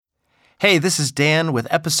Hey, this is Dan with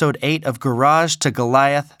Episode 8 of Garage to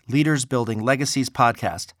Goliath, Leaders Building Legacies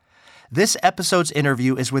podcast. This episode's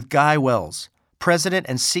interview is with Guy Wells, President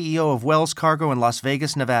and CEO of Wells Cargo in Las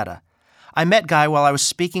Vegas, Nevada. I met Guy while I was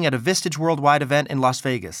speaking at a Vistage Worldwide event in Las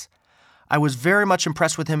Vegas. I was very much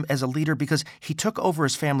impressed with him as a leader because he took over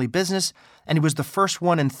his family business and he was the first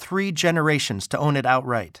one in 3 generations to own it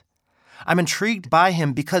outright. I'm intrigued by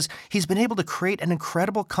him because he's been able to create an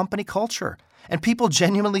incredible company culture, and people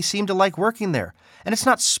genuinely seem to like working there. And it's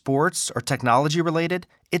not sports or technology related,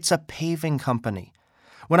 it's a paving company.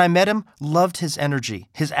 When I met him, loved his energy,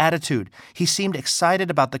 his attitude. He seemed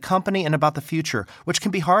excited about the company and about the future, which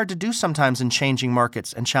can be hard to do sometimes in changing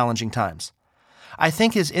markets and challenging times. I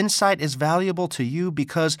think his insight is valuable to you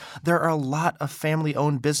because there are a lot of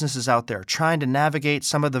family-owned businesses out there trying to navigate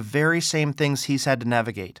some of the very same things he's had to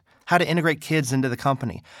navigate. How to integrate kids into the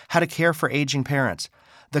company, how to care for aging parents.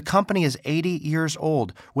 The company is 80 years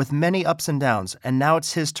old with many ups and downs, and now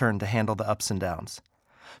it's his turn to handle the ups and downs.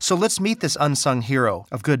 So let's meet this unsung hero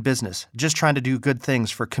of good business, just trying to do good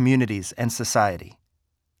things for communities and society.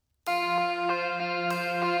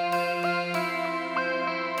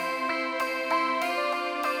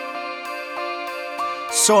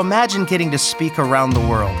 So imagine getting to speak around the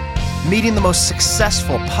world, meeting the most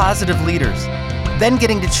successful, positive leaders, then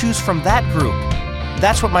getting to choose from that group.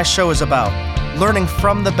 That's what my show is about, learning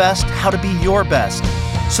from the best how to be your best,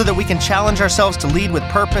 so that we can challenge ourselves to lead with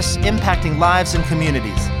purpose, impacting lives and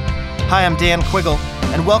communities. Hi, I'm Dan Quiggle,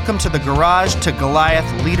 and welcome to the Garage to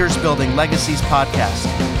Goliath Leaders Building Legacies podcast,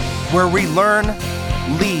 where we learn,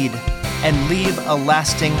 lead, and leave a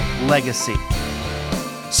lasting legacy.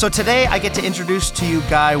 So today I get to introduce to you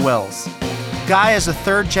Guy Wells. Guy is a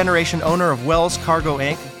third-generation owner of Wells Cargo,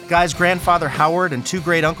 Inc. Guy's grandfather, Howard, and 2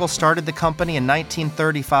 great-uncles started the company in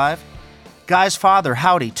 1935. Guy's father,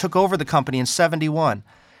 Howdy, took over the company in 1971,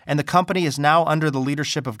 and the company is now under the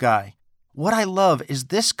leadership of Guy. What I love is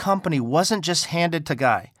this company wasn't just handed to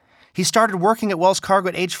Guy. He started working at Wells Cargo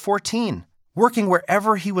at age 14, working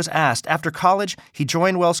wherever he was asked. After college, he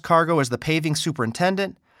joined Wells Cargo as the paving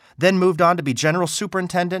superintendent, then moved on to be general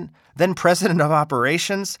superintendent, then president of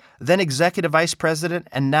operations, then executive vice president,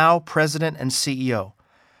 and now president and CEO.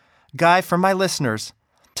 Guy, for my listeners,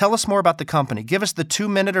 tell us more about the company. Give us the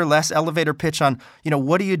 2-minute or less elevator pitch on,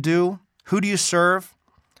 what do you do? Who do you serve?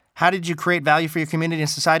 How did you create value for your community and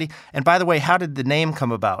society? And by the way, how did the name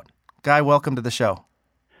come about? Guy, welcome to the show.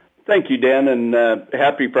 Thank you, Dan, and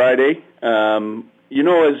happy Friday. As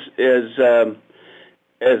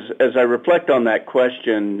I reflect on that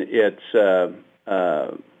question, it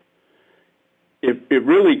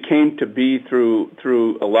really came to be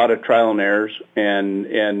through a lot of trial and errors,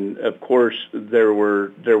 and of course there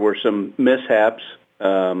were some mishaps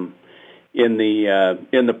in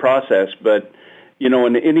the process. But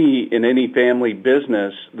in any family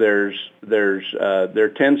business, there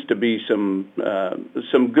tends to be some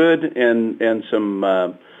good and some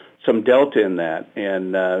delta in that,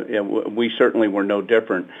 and we certainly were no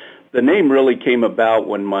different. The name really came about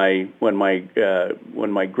when my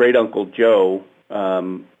great uncle Joe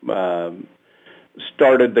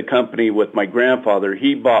started the company with my grandfather.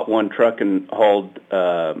 He bought one truck and hauled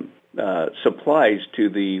supplies to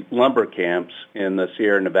the lumber camps in the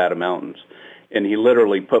Sierra Nevada mountains, and he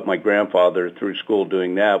literally put my grandfather through school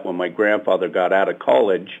doing that. When my grandfather got out of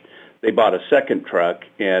college, they bought a second truck,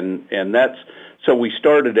 and so we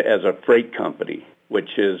started as a freight company,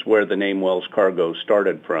 which is where the name Wells Cargo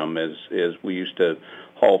started from, is we used to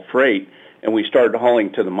haul freight, and we started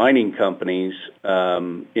hauling to the mining companies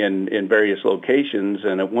in various locations.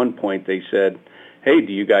 And at one point they said, "Hey,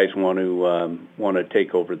 do you guys want to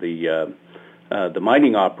take over the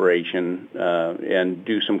mining operation and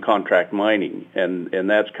do some contract mining?" And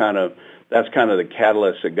that's kind of the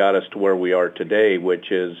catalyst that got us to where we are today,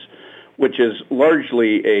 which is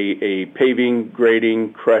largely a paving,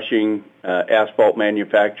 grading, crushing, asphalt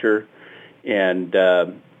manufacturer, and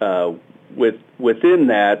within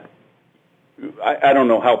that, I don't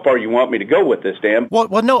know how far you want me to go with this, Dan. Well,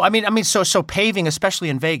 no, so paving, especially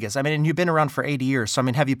in Vegas. And you've been around for 80 years. So,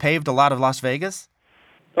 have you paved a lot of Las Vegas?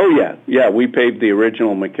 Oh yeah. We paved the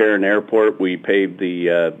original McCarran Airport. We paved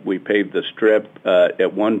the Strip.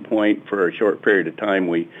 At one point, for a short period of time,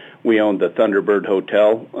 we owned the Thunderbird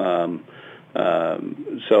Hotel.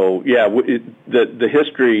 The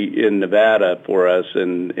history in Nevada for us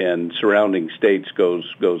and surrounding states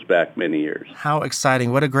goes back many years. How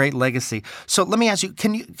exciting. What a great legacy. So let me ask you,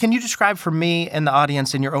 can you describe for me and the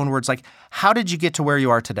audience in your own words, how did you get to where you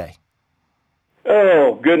are today?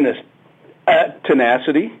 Oh, goodness.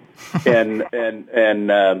 Tenacity. and ADD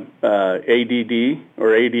or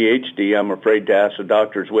ADHD. I'm afraid to ask the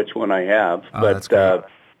doctors which one I have.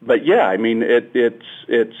 But yeah, I mean it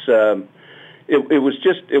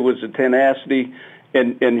was a tenacity.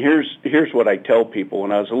 And here's what I tell people.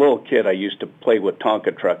 When I was a little kid, I used to play with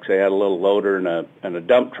Tonka trucks. I had a little loader and a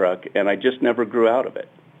dump truck, and I just never grew out of it.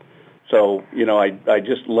 So I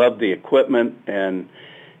just love the equipment and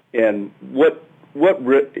again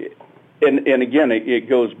it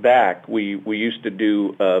goes back. We used to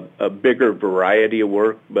do a bigger variety of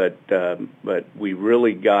work, but we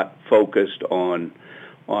really got focused on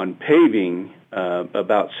paving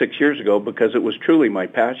about 6 years ago because it was truly my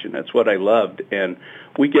passion. That's what I loved, and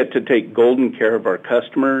we get to take golden care of our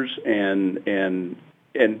customers, and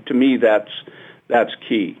to me that's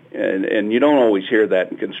key. And you don't always hear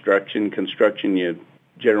that in construction. Construction you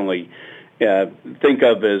generally think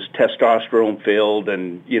of as testosterone filled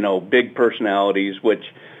and big personalities, which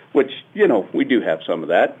we do have some of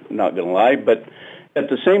that. I'm not going to lie, but at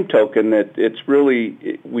the same token, that it's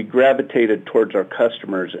really we gravitated towards our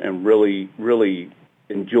customers and really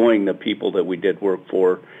enjoying the people that we did work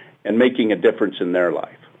for and making a difference in their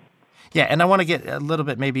life. Yeah, and I want to get a little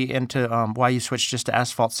bit maybe into why you switched just to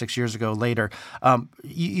asphalt 6 years ago later.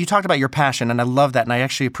 You talked about your passion, and I love that, and I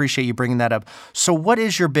actually appreciate you bringing that up. So what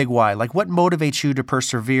is your big why? Like, what motivates you to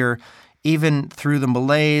persevere even through the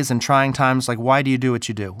malaise and trying times? Like, why do you do what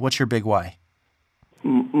you do? What's your big why?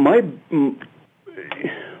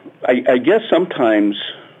 I guess sometimes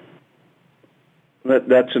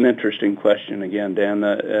that's an interesting question again, Dan,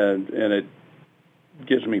 and it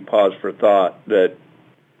gives me pause for thought. That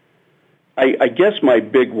I guess my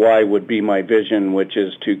big why would be my vision, which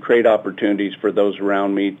is to create opportunities for those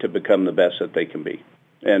around me to become the best that they can be,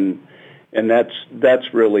 and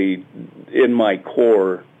that's really in my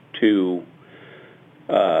core to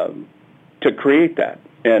create that,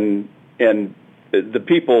 and the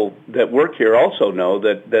people that work here also know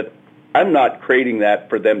that I'm not creating that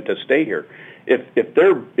for them to stay here. If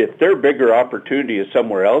their bigger opportunity is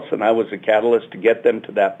somewhere else, and I was a catalyst to get them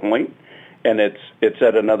to that point, and it's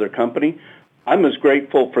at another company, I'm as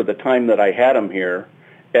grateful for the time that I had them here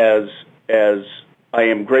as I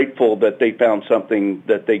am grateful that they found something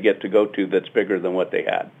that they get to go to that's bigger than what they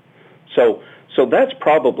had. So that's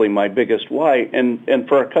probably my biggest why, and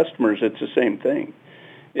for our customers, it's the same thing.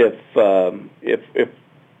 If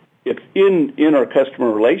in our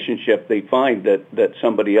customer relationship they find that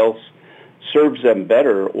somebody else serves them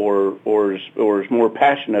better or is more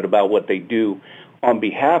passionate about what they do on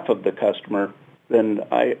behalf of the customer, then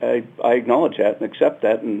I acknowledge that and accept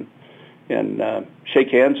that and shake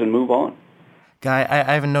hands and move on. Guy,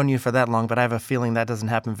 I haven't known you for that long, but I have a feeling that doesn't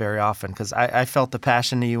happen very often because I felt the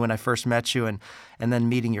passion in you when I first met you and then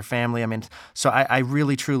meeting your family. I mean, so I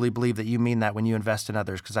really, truly believe that you mean that when you invest in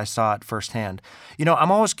others because I saw it firsthand.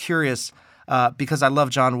 I'm always curious because I love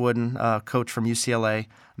John Wooden, coach from UCLA,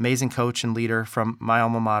 amazing coach and leader from my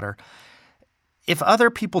alma mater. If other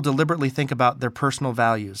people deliberately think about their personal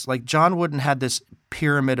values, like John Wooden had this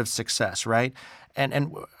pyramid of success, right?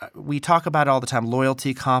 And we talk about it all the time: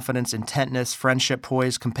 loyalty, confidence, intentness, friendship,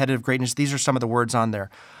 poise, competitive greatness. These are some of the words on there.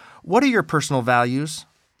 What are your personal values,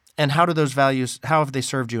 and how have they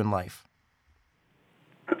served you in life?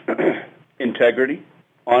 Integrity,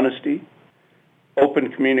 honesty,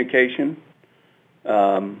 open communication,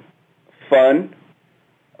 fun,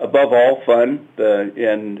 above all fun.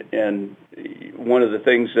 And one of the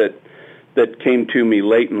things that came to me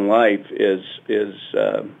late in life is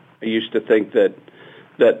I used to think that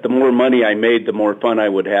the more money I made, the more fun I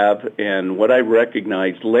would have. And what I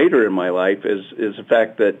recognized later in my life is the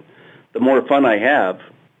fact that the more fun I have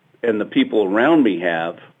and the people around me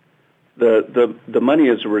have, the money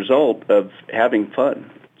is a result of having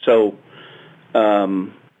fun. So,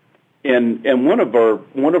 and one of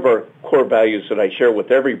our core values that I share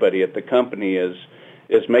with everybody at the company is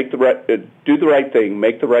do the right thing,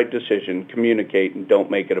 make the right decision, communicate, and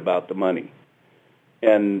don't make it about the money.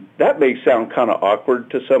 And that may sound kind of awkward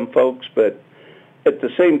to some folks, but at the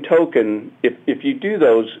same token, if you do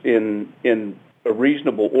those in a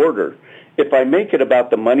reasonable order, if I make it about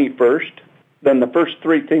the money first, then the first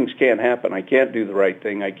three things can't happen. I can't do the right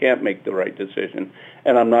thing, I can't make the right decision,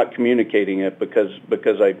 and I'm not communicating it because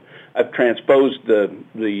I've transposed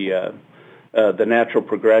the natural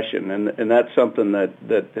progression, and that's something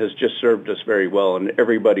that has just served us very well, and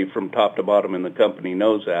everybody from top to bottom in the company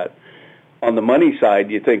knows that. On the money side,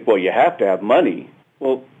 you think, well, you have to have money.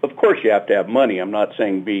 Well, of course you have to have money. I'm not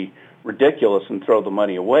saying be ridiculous and throw the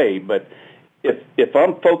money away, but if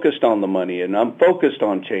I'm focused on the money and I'm focused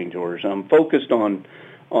on change orders, I'm focused on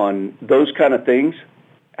those kind of things,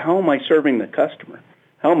 how am I serving the customer?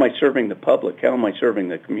 how am I serving the public? How am I serving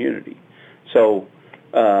the community? So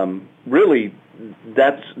really,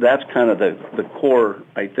 that's kind of the core,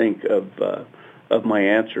 I think, of my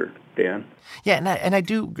answer, Dan. Yeah, and I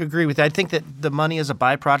do agree with you. I think that the money is a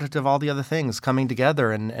byproduct of all the other things coming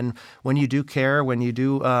together. And when you do care, when you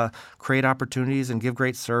do create opportunities and give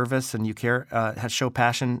great service, and you care, show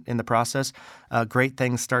passion in the process, great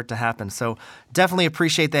things start to happen. So definitely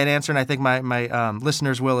appreciate that answer, and I think my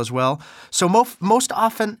listeners will as well. So most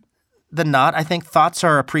often than not, I think thoughts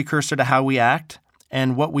are a precursor to how we act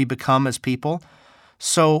and what we become as people.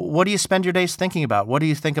 So what do you spend your days thinking about? What do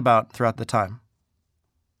you think about throughout the time?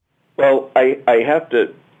 Well, I have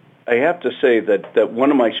to say that one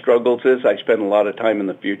of my struggles is I spend a lot of time in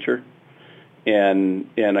the future, and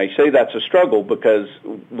I say that's a struggle because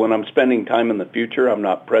when I'm spending time in the future, I'm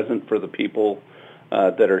not present for the people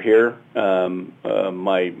that are here.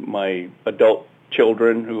 My adult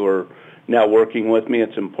children who are now working with me,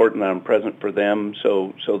 it's important that I'm present for them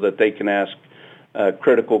so that they can ask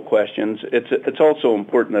critical questions. It's also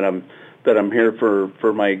important that I'm here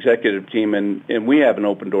for my executive team, and we have an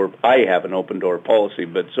open door. I have an open door policy,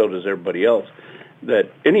 but so does everybody else.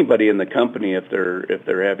 That anybody in the company, if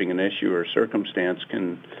they're having an issue or circumstance,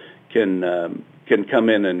 can come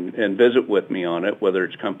in and visit with me on it, whether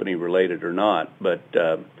it's company related or not. But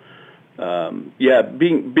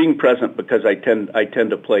being present, because I tend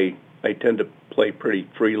to play pretty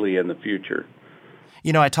freely in the future.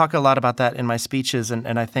 You know, I talk a lot about that in my speeches,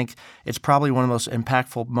 and I think it's probably one of the most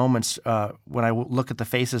impactful moments when I look at the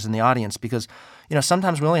faces in the audience because, you know,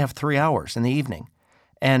 sometimes we only have 3 hours in the evening.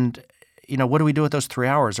 And, you know, what do we do with those 3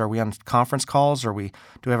 hours? Are we on conference calls? Do we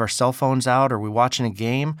have our cell phones out? Are we watching a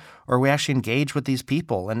game? Or are we actually engaged with these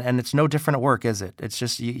people? And it's no different at work, is it? It's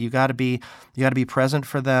just you got to be present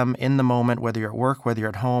for them in the moment, whether you're at work, whether you're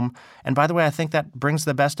at home. And by the way, I think that brings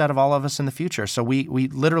the best out of all of us in the future. So we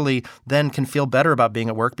literally then can feel better about being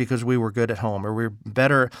at work because we were good at home, or we're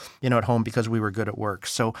better, you know, at home because we were good at work.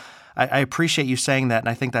 So I appreciate you saying that, and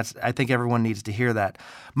I think everyone needs to hear that.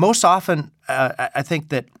 Most often, I think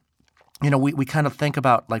that, you know, we kind of think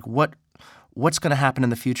about like what's going to happen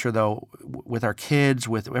in the future, though, with our kids,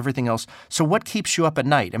 with everything else. So what keeps you up at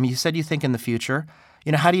night? I mean, you said you think in the future.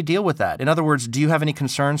 You know, how do you deal with that? In other words, do you have any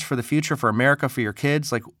concerns for the future, for America, for your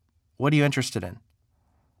kids? Like, what are you interested in?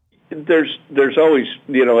 There's always,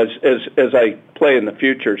 you know, as I play in the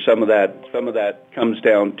future, some of that comes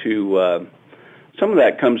down to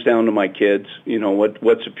my kids. You know,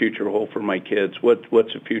 what's the future hold for my kids? What's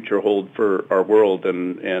the future hold for our world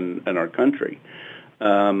and our country?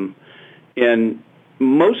 And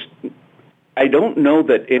I don't know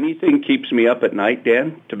that anything keeps me up at night,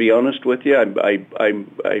 Dan. To be honest with you,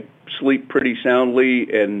 I sleep pretty soundly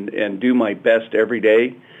and do my best every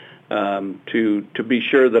day to be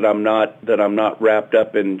sure that I'm not wrapped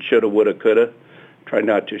up in shoulda, woulda, coulda. Try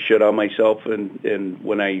not to shit on myself and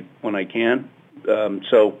when I can.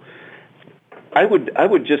 So I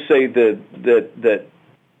would just say that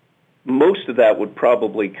most of that would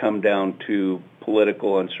probably come down to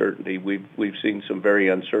political uncertainty. We've seen some very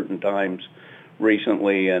uncertain times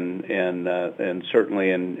recently, and certainly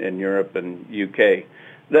in Europe and UK,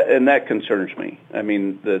 and that concerns me. I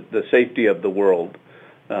mean, the safety of the world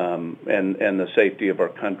and the safety of our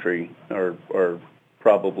country are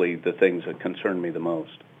probably the things that concern me the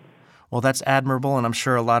most. Well, that's admirable, and I'm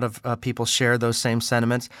sure a lot of people share those same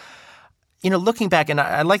sentiments. You know, looking back, and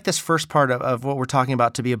I like this first part of what we're talking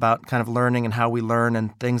about to be about kind of learning and how we learn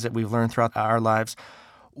and things that we've learned throughout our lives.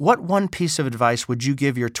 What one piece of advice would you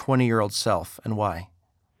give your 20-year-old self, and why?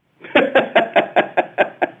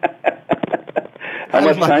 How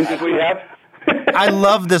much time did we have? I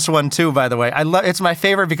love this one too, by the way. It's my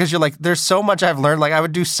favorite because you're like, there's so much I've learned. Like I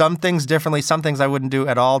would do some things differently, some things I wouldn't do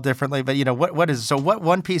at all differently. But you know, what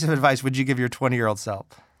one piece of advice would you give your 20-year-old self?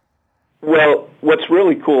 Well, what's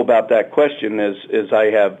really cool about that question is I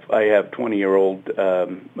have 20-year-old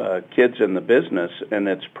kids in the business, and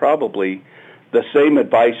it's probably the same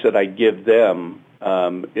advice that I give them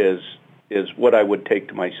is what I would take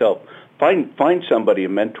to myself. Find somebody, a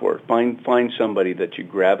mentor. Find somebody that you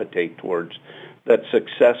gravitate towards that's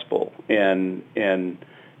successful, and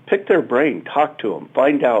pick their brain. Talk to them.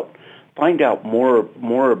 Find out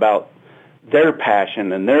more about their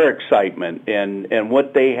passion and their excitement and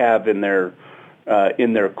what they have in their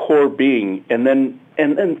core being, and then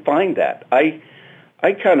find that. I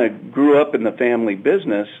kind of grew up in the family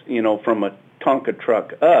business, you know, from a Tonka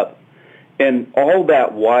truck up, and all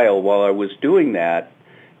that while I was doing that,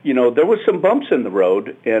 you know, there was some bumps in the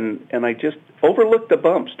road, and I just overlooked the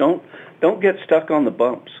bumps. Don't get stuck on the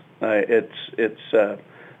bumps.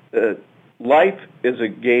 Life is a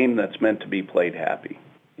game that's meant to be played happy.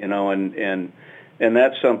 and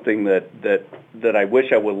that's something that I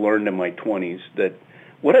wish I would have learned in my 20s, that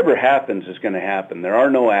whatever happens is going to happen. There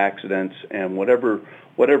are no accidents, and whatever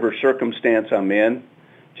circumstance I'm in,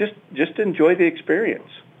 just enjoy the experience.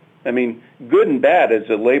 I mean, good and bad is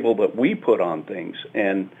a label that we put on things,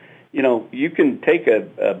 and you can take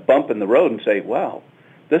a bump in the road and say, wow,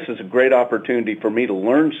 this is a great opportunity for me to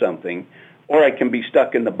learn something, or I can be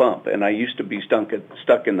stuck in the bump, and I used to be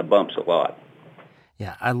stuck in the bumps a lot.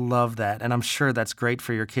 Yeah, I love that. And I'm sure that's great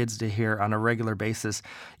for your kids to hear on a regular basis.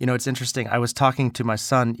 It's interesting. I was talking to my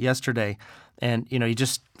son yesterday, and, he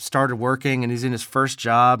just started working and he's in his first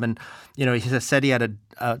job. And, he said he had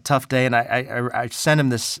a tough day. And I sent him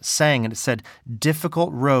this saying, and it said,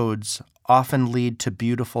 difficult roads often lead to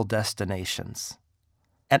beautiful destinations.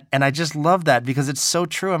 And I just love that because it's so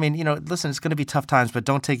true. I mean, listen, it's going to be tough times, but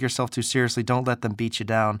don't take yourself too seriously. Don't let them beat you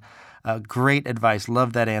down. Great advice.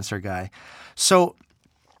 Love that answer, Guy. So,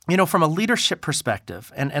 from a leadership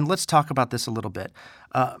perspective, and let's talk about this a little bit.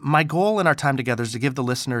 My goal in our time together is to give the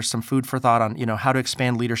listeners some food for thought on, how to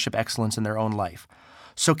expand leadership excellence in their own life.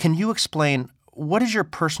 So can you explain, what is your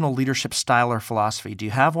personal leadership style or philosophy? Do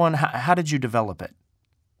you have one? How did you develop it?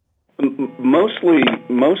 Mostly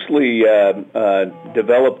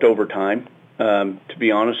developed over time. To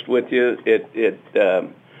be honest with you,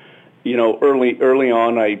 early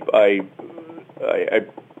on, I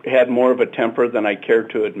had more of a temper than I cared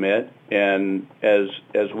to admit, and as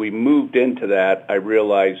we moved into that, I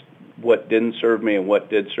realized what didn't serve me and what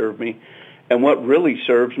did serve me. And what really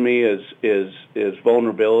serves me is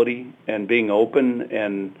vulnerability and being open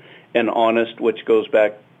and honest, which goes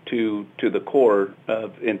back to the core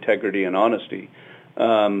of integrity and honesty.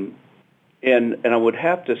 And I would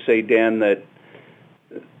have to say, Dan, that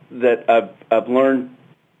I've learned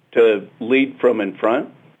to lead from in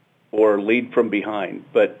front or lead from behind,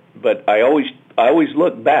 but I always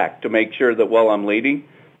look back to make sure that while I'm leading,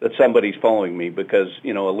 that somebody's following me, because a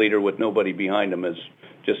leader with nobody behind him is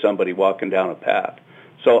just somebody walking down a path.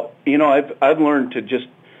 So I've learned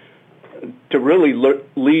to really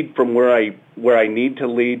lead from where I need to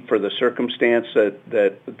lead for the circumstance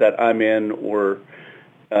that I'm in. Or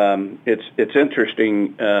it's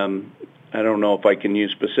interesting. I don't know if I can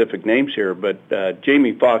use specific names here, but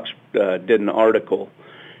Jamie Foxx did an article.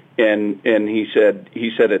 And he said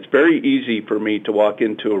it's very easy for me to walk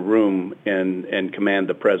into a room and command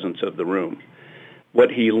the presence of the room.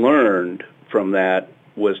 What he learned from that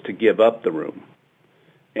was to give up the room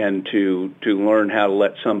and to learn how to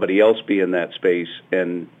let somebody else be in that space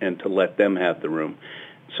and to let them have the room.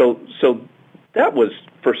 So that was,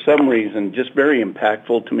 for some reason, just very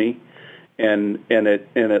impactful to me, and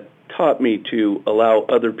it taught me to allow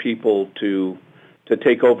other people to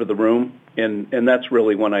take over the room. And that's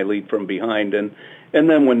really when I lead from behind, and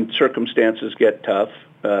then when circumstances get tough,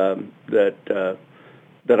 that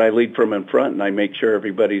I lead from in front, and I make sure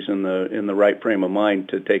everybody's in the right frame of mind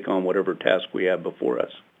to take on whatever task we have before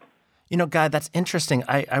us. Guy, that's interesting.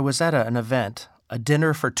 I was at an event, a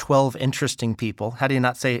dinner for 12 interesting people. How do you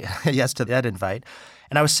not say yes to that invite?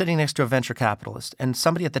 And I was sitting next to a venture capitalist, and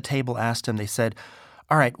somebody at the table asked him. They said,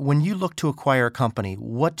 all right, when you look to acquire a company,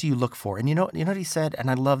 what do you look for? And you know what he said?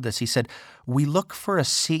 And I love this. He said, we look for a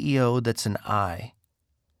CEO that's an I,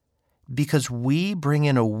 because we bring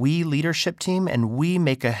in a we leadership team and we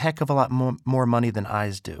make a heck of a lot more money than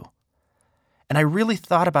I's do. And I really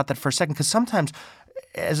thought about that for a second, because sometimes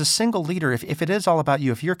as a single leader, if it is all about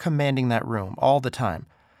you, if you're commanding that room all the time,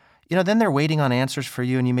 then they're waiting on answers for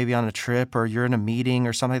you, and you may be on a trip or you're in a meeting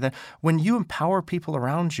or something like that. When you empower people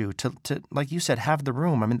around you to like you said, have the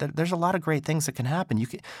room, I mean, there's a lot of great things that can happen.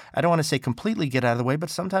 I don't want to say completely get out of the way, but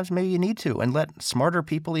sometimes maybe you need to, and let smarter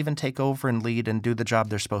people even take over and lead and do the job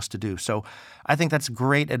they're supposed to do. So I think that's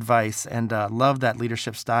great advice, and love that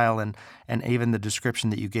leadership style and even the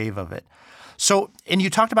description that you gave of it. So, and you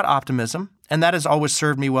talked about optimism, and that has always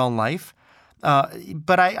served me well in life.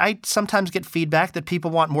 But I sometimes get feedback that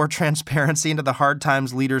people want more transparency into the hard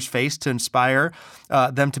times leaders face to inspire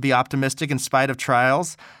them to be optimistic in spite of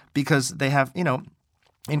trials, because they have,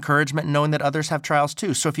 encouragement in knowing that others have trials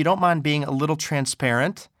too. So if you don't mind being a little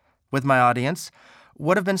transparent with my audience,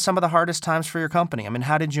 what have been some of the hardest times for your company? I mean,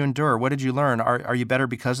 how did you endure? What did you learn? Are you better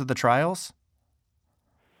because of the trials?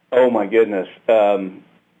 Oh my goodness.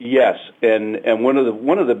 Yes, and one of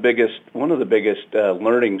the biggest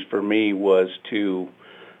learnings for me was to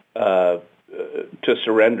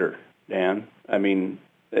surrender, Dan. I mean,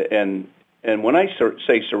 and when I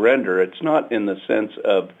say surrender, it's not in the sense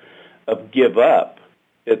of give up.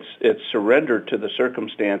 It's surrender to the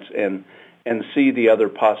circumstance and see the other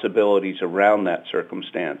possibilities around that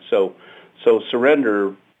circumstance. So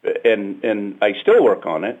surrender and I still work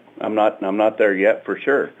on it. I'm not there yet for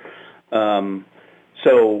sure.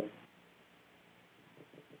 So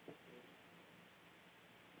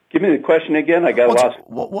give me the question again. I got lost.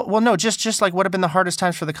 Well, no, just like what have been the hardest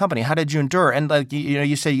times for the company? How did you endure? And like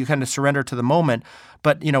you say you kind of surrender to the moment,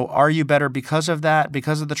 but are you better because of that?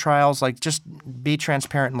 Because of the trials? Like, just be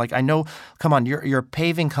transparent. Like, I know, come on, you're a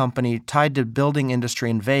paving company tied to building industry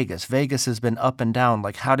in Vegas. Vegas has been up and down.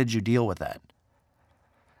 Like, how did you deal with that?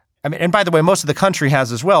 I mean, and by the way, most of the country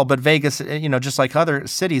has as well, but Vegas, just like other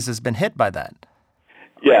cities, has been hit by that.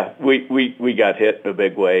 Yeah, we got hit in a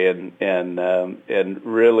big way, and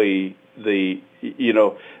really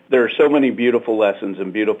there are so many beautiful lessons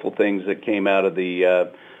and beautiful things that came out of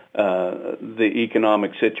the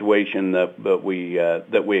economic situation that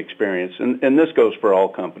we experienced, and this goes for all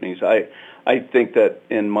companies. I think that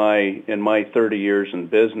in my 30 years in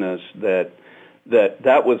business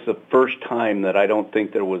that was the first time that I don't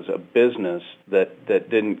think there was a business that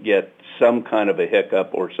didn't get some kind of a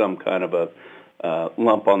hiccup or some kind of a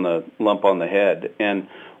lump on the head. And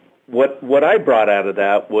what I brought out of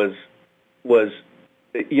that was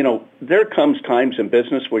there comes times in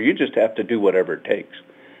business where you just have to do whatever it takes.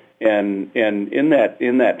 And in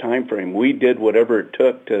that time frame, we did whatever it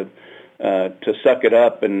took to suck it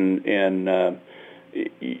up.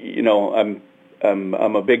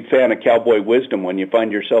 I'm a big fan of cowboy wisdom. When you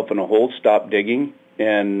find yourself in a hole, stop digging.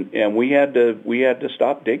 And we had to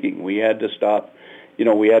stop digging. We had to stop.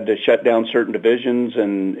 We had to shut down certain divisions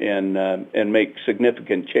and make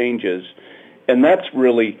significant changes. And that's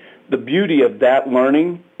really the beauty of that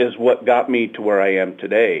learning is what got me to where I am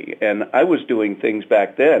today. And I was doing things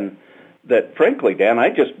back then that, frankly, Dan, I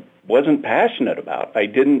just wasn't passionate about. I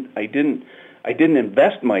didn't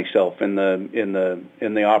invest myself in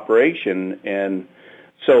the operation, and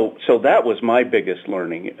so that was my biggest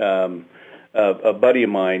learning. A buddy of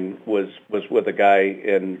mine was with a guy,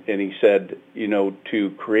 and he said,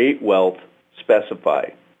 to create wealth,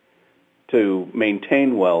 specify. To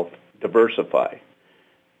maintain wealth, diversify.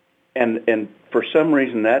 And for some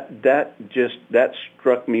reason that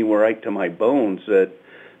struck me right to my bones that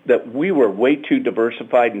we were way too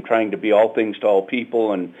diversified and trying to be all things to all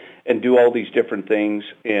people and do all these different things,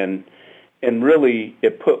 and really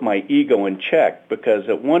it put my ego in check, because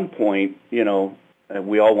at one point,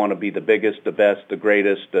 we all want to be the biggest, the best, the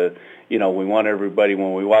greatest. We want everybody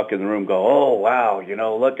when we walk in the room go, oh wow,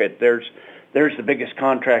 look at there's the biggest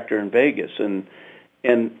contractor in Vegas, and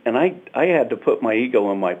I had to put my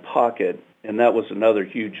ego in my pocket, and that was another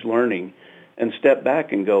huge learning, and step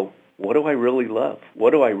back and go, what do I really love? What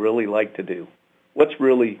do I really like to do? What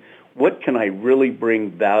can I really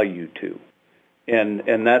bring value to?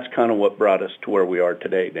 And that's kind of what brought us to where we are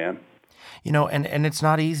today, Dan. And it's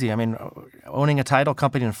not easy. I mean, owning a title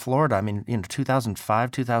company in Florida,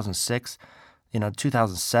 2005, 2006,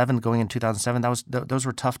 2007, going in 2007, those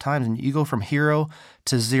were tough times. And you go from hero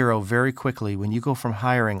to zero very quickly when you go from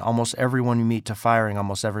hiring almost everyone you meet to firing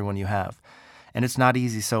almost everyone you have. And it's not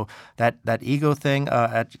easy. So that ego thing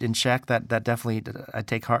in check, that definitely, I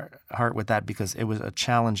take heart with that, because it was a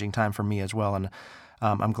challenging time for me as well. And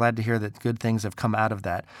I'm glad to hear that good things have come out of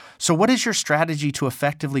that. So what is your strategy to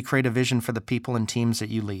effectively create a vision for the people and teams that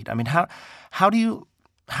you lead? I mean, how do you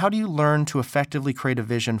learn to effectively create a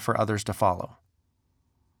vision for others to follow?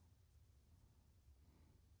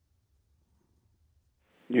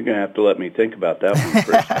 You're going to have to let me think about that one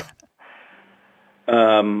for a second.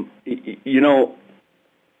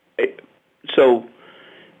 So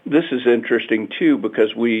this is interesting too,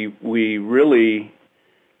 because we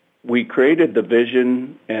created the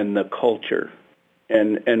vision and the culture,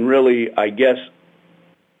 and really, I guess,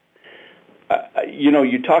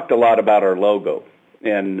 you talked a lot about our logo,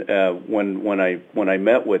 and when I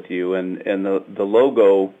met with you, and the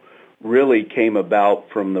logo really came about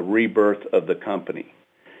from the rebirth of the company.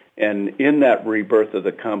 And in that rebirth of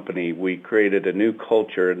the company, we created a new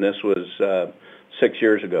culture, and this was 6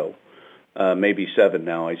 years ago, maybe 7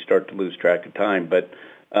 now. I start to lose track of time, but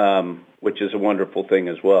which is a wonderful thing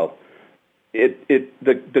as well.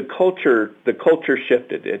 The culture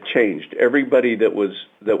shifted. It changed. Everybody that was,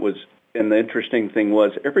 and the interesting thing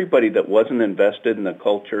was, everybody that wasn't invested in the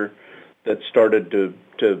culture that started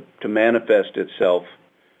to manifest itself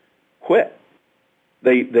quit.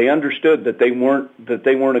 They understood that they weren't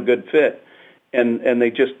a good fit, and they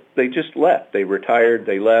just left. They retired.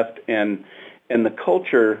 They left, and the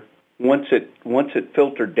culture, once it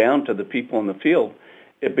filtered down to the people in the field,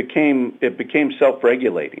 it became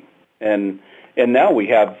self-regulating, and now we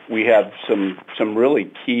have some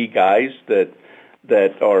really key guys that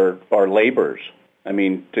are laborers. I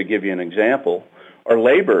mean, to give you an example, our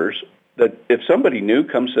laborers, that if somebody new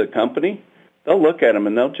comes to the company, they'll look at them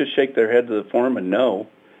and they'll just shake their head to the foreman no,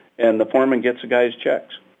 and the foreman gets the guy's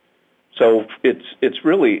checks. So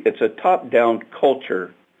it's a top-down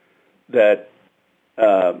culture that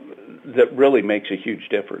really makes a huge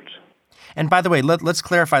difference. And by the way, let's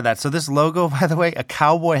clarify that. So this logo, by the way, a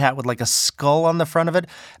cowboy hat with like a skull on the front of it,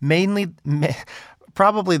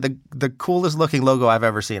 probably the coolest looking logo I've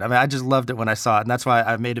ever seen. I mean, I just loved it when I saw it, and that's why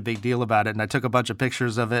I made a big deal about it. And I took a bunch of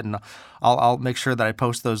pictures of it, and I'll make sure that I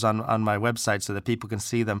post those on my website so that people can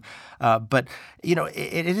see them. But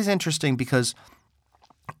it is interesting because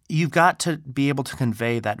you've got to be able to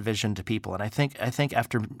convey that vision to people. And I think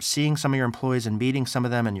after seeing some of your employees and meeting some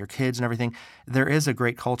of them and your kids and everything, there is a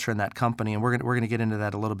great culture in that company. And we're going to get into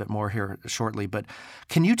that a little bit more here shortly. But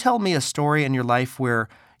can you tell me a story in your life where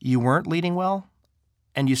you weren't leading well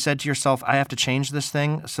and you said to yourself, I have to change this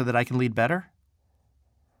thing so that I can lead better?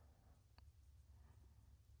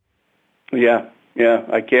 Yeah,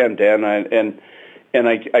 I can, Dan.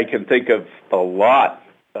 I can think of a lot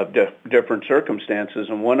of different circumstances,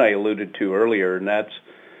 and one I alluded to earlier, and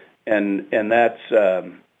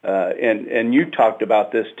you talked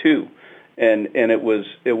about this too, and it was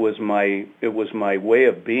my way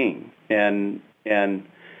of being, and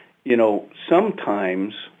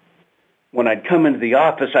sometimes when I'd come into the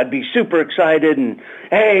office, I'd be super excited and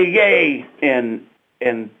hey, yay, and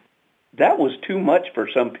that was too much for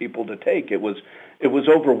some people to take. It was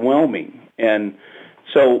overwhelming, and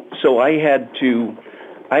so I had to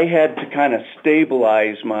kind of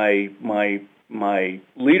stabilize my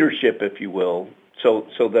leadership, if you will,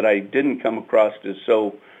 so that I didn't come across as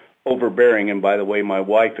so overbearing. And by the way, my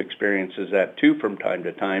wife experiences that too from time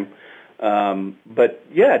to time. But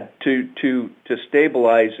yeah, to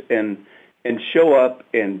stabilize and show up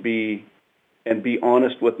and be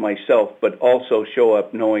honest with myself, but also show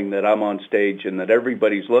up knowing that I'm on stage and that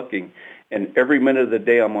everybody's looking. And every minute of the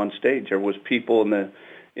day I'm on stage. There was people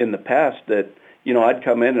in the past that, I'd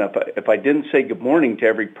come in, and if I didn't say good morning to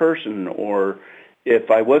every person, or if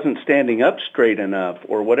I wasn't standing up straight enough,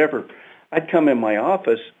 or whatever, I'd come in my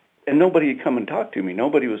office, and nobody would come and talk to me.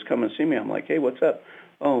 Nobody was coming to see me. I'm like, hey, what's up?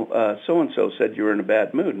 Oh, so-and-so said you were in a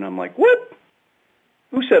bad mood. And I'm like, what?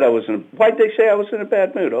 Who said I was why'd they say I was in a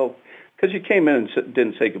bad mood? Oh, because you came in and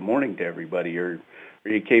didn't say good morning to everybody, or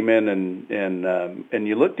you came in and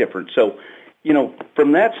you look different. So,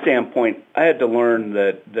 from that standpoint, I had to learn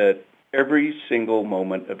that every single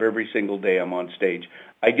moment of every single day I'm on stage,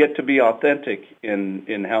 I get to be authentic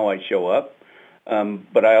in how I show up,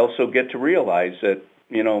 but I also get to realize that,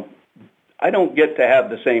 I don't get to have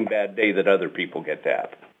the same bad day that other people get to have.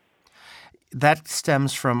 That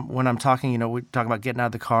stems from when I'm talking, we talk about getting out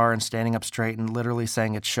of the car and standing up straight and literally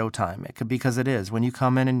saying it's showtime. Because it is. When you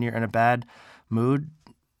come in and you're in a bad mood,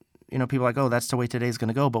 people are like, oh, that's the way today's going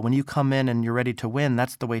to go. But when you come in and you're ready to win,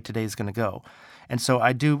 that's the way today's going to go. And so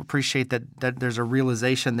I do appreciate that there's a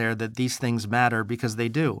realization there that these things matter, because they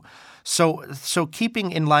do. So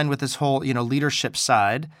keeping in line with this whole, leadership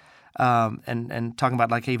side, and talking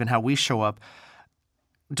about like even how we show up,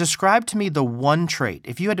 describe to me the one trait.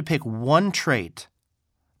 If you had to pick one trait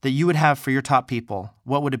that you would have for your top people,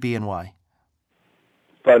 what would it be and why?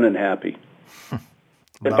 Fun and happy.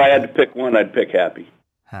 If I had to pick one, I'd pick happy.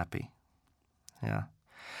 Happy. Yeah.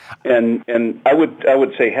 And I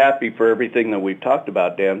would say happy for everything that we've talked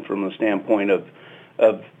about, Dan, from the standpoint of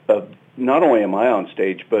not only am I on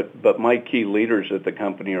stage, but my key leaders at the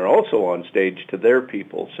company are also on stage to their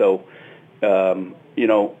people. So,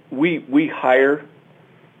 we hire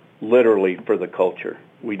literally for the culture.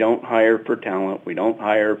 We don't hire for talent. We don't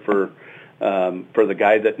hire for the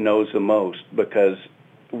guy that knows the most, because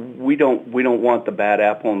we don't want the bad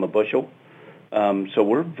apple in the bushel. So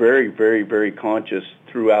we're very, very, very conscious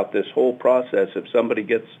throughout this whole process. If somebody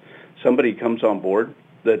comes on board,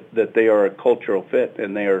 that they are a cultural fit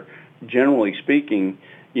and they are, generally speaking,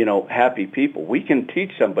 happy people. We can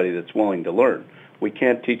teach somebody that's willing to learn. We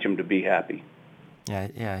can't teach them to be happy.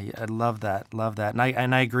 Yeah, I love that,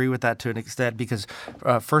 and I agree with that to an extent, because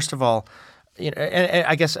first of all, and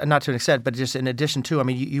I guess not to an extent, but just in addition to, I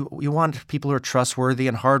mean, you want people who are trustworthy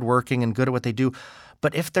and hardworking and good at what they do,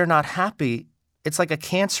 but if they're not happy, it's like a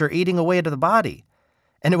cancer eating away into the body,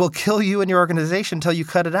 and it will kill you and your organization until you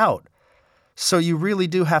cut it out. So you really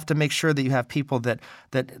do have to make sure that you have people that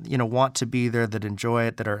want to be there, that enjoy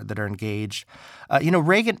it, that are engaged.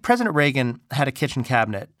 President Reagan had a kitchen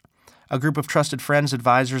cabinet, a group of trusted friends,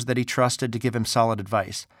 advisors that he trusted to give him solid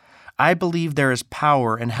advice. I believe there is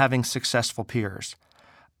power in having successful peers.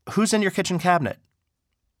 Who's in your kitchen cabinet?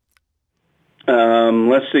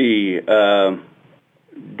 Let's see. Don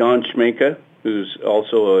Schmenka, who's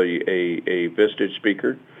also a Vistage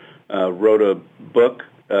speaker. wrote a book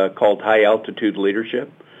called High Altitude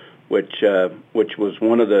Leadership, which was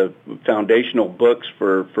one of the foundational books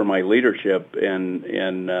for my leadership, and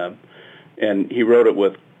he wrote it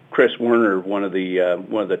with Chris Werner, one of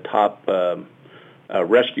the top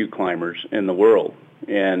rescue climbers in the world,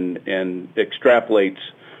 and extrapolates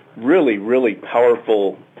really, really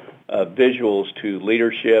powerful visuals to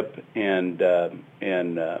leadership and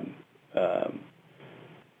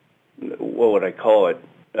what would I call it?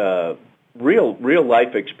 Real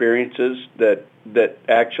life experiences that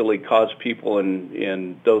actually cause people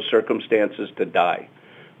in those circumstances to die,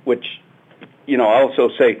 which, I also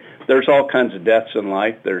say there's all kinds of deaths in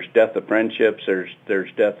life. There's death of friendships.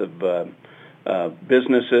 There's death of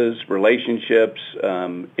businesses, relationships,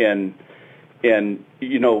 and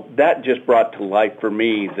that just brought to light for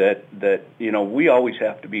me that we always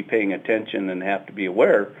have to be paying attention and have to be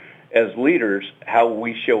aware as leaders how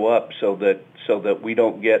we show up so that we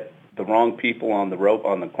don't get the wrong people on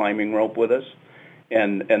the climbing rope with us,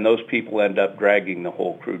 and those people end up dragging the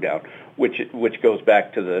whole crew down, which goes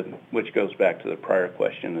back to the prior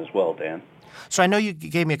question as well, Dan. So I know you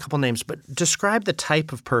gave me a couple names, but describe the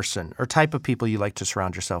type of person or type of people you like to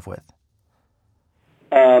surround yourself with.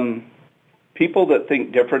 People that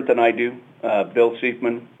think different than I do. Bill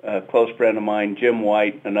Siefman, a close friend of mine. Jim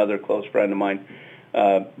White, another close friend of mine.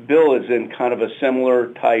 Bill is in kind of a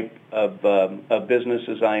similar type of business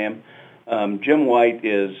as I am. Jim White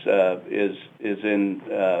is in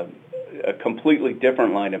a completely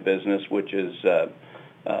different line of business, which is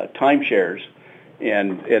timeshares,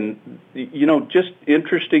 and just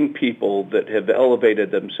interesting people that have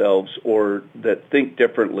elevated themselves or that think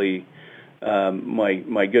differently.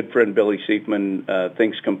 My good friend Billy Siefman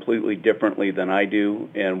thinks completely differently than I do,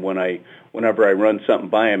 and whenever I run something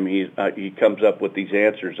by him, he comes up with these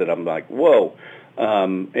answers that I'm like, whoa.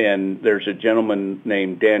 And there's a gentleman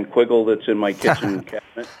named Dan Quiggle that's in my kitchen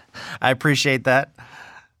cabinet. I appreciate that,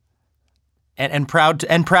 and proud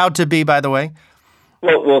to be, by the way.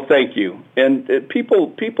 Well, thank you. And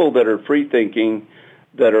people that are free thinking,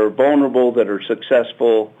 that are vulnerable, that are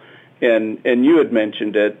successful. And you had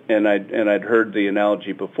mentioned it, and I'd heard the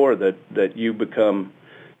analogy before that you become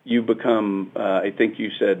I think you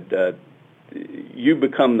said you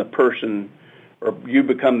become the person, or you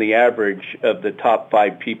become the average of the top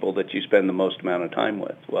 5 people that you spend the most amount of time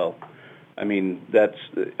with. Well, I mean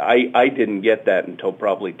I didn't get that until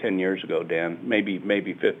probably 10 years ago, Dan, maybe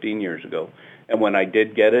 15 years ago, and when I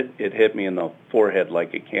did get it, it hit me in the forehead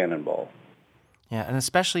like a cannonball. Yeah, and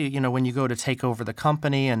especially, when you go to take over the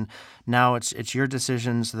company, and now it's your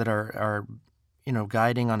decisions that are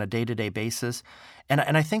guiding on a day-to-day basis.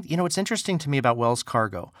 And I think, what's interesting to me about Wells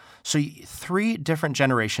Cargo, so 3 different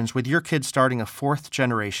generations, with your kids starting a 4th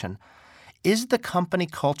generation, is the company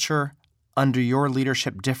culture under your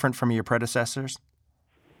leadership different from your predecessors?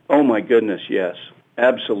 Oh my goodness, yes,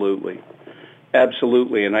 absolutely.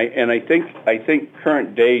 Absolutely. And I think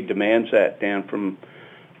current day demands that, Dan, from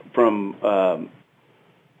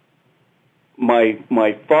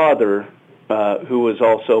my father, who was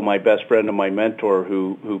also my best friend and my mentor,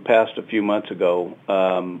 who passed a few months ago,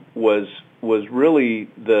 was really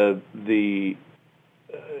the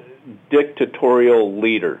dictatorial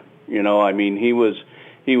leader. I mean, he was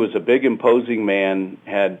a big, imposing man,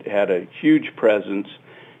 had a huge presence,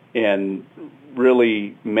 and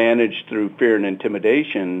really managed through fear and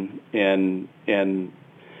intimidation. And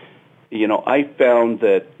I found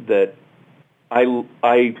that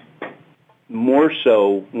I more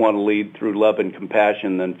so want to lead through love and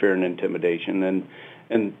compassion than fear and intimidation.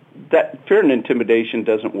 And that fear and intimidation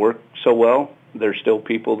doesn't work so well. There's still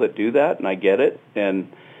people that do that, and I get it.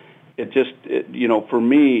 And for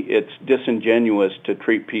me, it's disingenuous to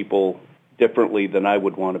treat people differently than I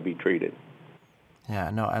would want to be treated. Yeah,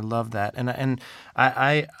 no, I love that. And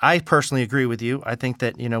I personally agree with you. I think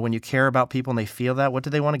that, when you care about people and they feel that, what do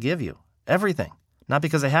they want to give you? Everything. Not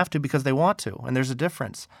because they have to, because they want to. And there's a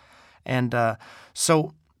difference. And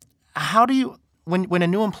so how do you, when a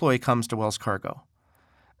new employee comes to Wells Cargo,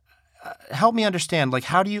 help me understand,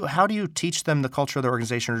 how do you teach them the culture of the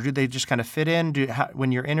organization, or do they just kind of fit in?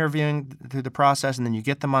 When you're interviewing through the process and then you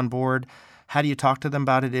get them on board, how do you talk to them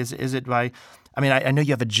about it? Is it by, I know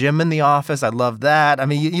you have a gym in the office. I love that.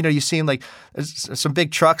 You seem like there's some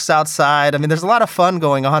big trucks outside. There's a lot of fun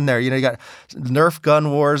going on there. You got Nerf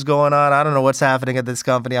gun wars going on. I don't know what's happening at this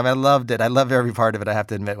company. I loved it. I loved every part of it, I have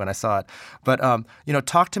to admit, when I saw it. But,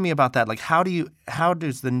 talk to me about that. How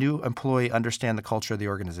does the new employee understand the culture of the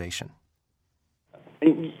organization?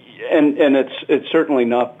 And it's certainly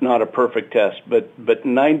not a perfect test, but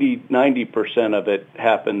 90% of it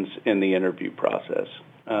happens in the interview process.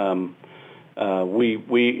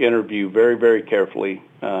 We interview very, very carefully,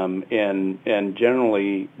 and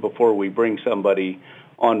generally before we bring somebody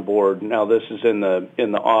on board. Now, this is in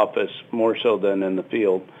the office more so than in the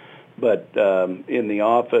field, but in the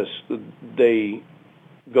office they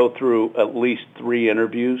go through at least 3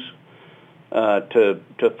 interviews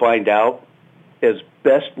to find out as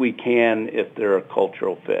best we can if they're a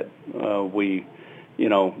cultural fit.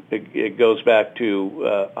 It goes back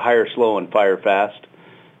to hire slow and fire fast.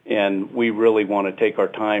 And we really want to take our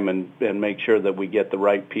time and make sure that we get the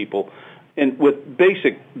right people, and with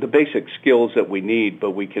the basic skills that we need.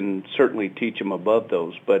 But we can certainly teach them above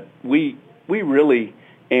those. But we really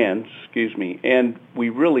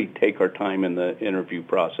take our time in the interview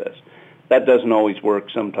process. That doesn't always work.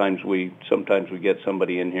 Sometimes we get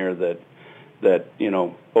somebody in here that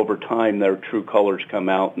over time their true colors come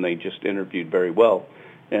out and they just interviewed very well.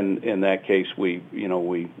 And in that case, we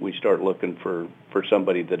start looking for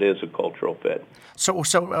somebody that is a cultural fit. So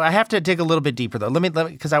I have to dig a little bit deeper though. Let me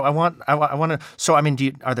because I want to. So I mean,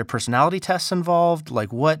 are there personality tests involved?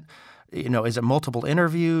 Like what? Is it multiple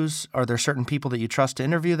interviews? Are there certain people that you trust to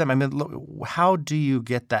interview them? I mean, how do you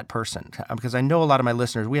get that person? Because I know a lot of my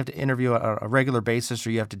listeners, we have to interview on a regular basis,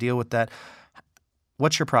 or you have to deal with that.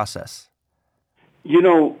 What's your process?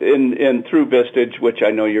 And through Vistage, which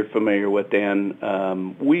I know you're familiar with, Dan,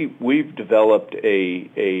 we've developed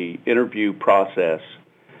a interview process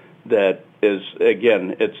that is,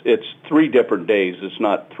 again, it's 3 different days. It's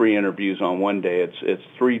not 3 interviews on one day. It's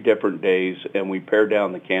 3 different days, and we pare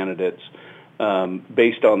down the candidates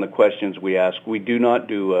based on the questions we ask. We do not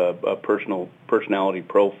do a personality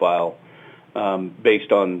profile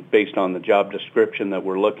based on the job description that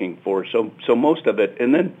we're looking for. So most of it,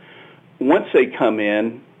 and then once they come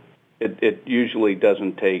in, it usually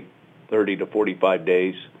doesn't take 30 to 45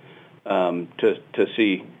 days to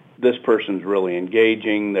see this person's really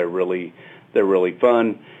engaging. They're really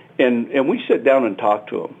fun, and we sit down and talk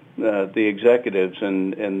to them, the executives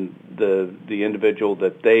and the individual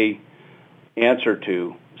that they answer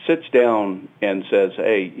to sits down and says,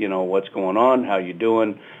 hey, what's going on? How you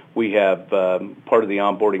doing? We have part of the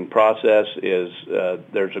onboarding process is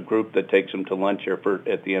there's a group that takes them to lunch here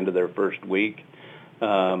at the end of their first week,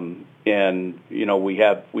 and we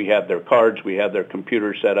have their cards, we have their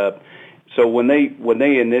computer set up. So when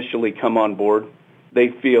they initially come on board, they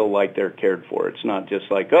feel like they're cared for. It's not just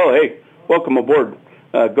like, oh, hey, welcome aboard,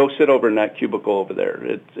 go sit over in that cubicle over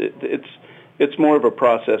there. It's more of a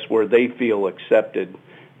process where they feel accepted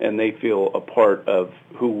and they feel a part of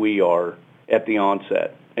who we are at the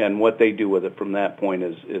onset. And what they do with it from that point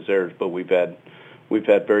is theirs. But we've had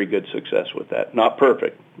very good success with that. Not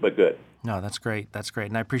perfect, but good. No, that's great. That's great.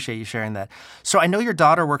 And I appreciate you sharing that. So I know your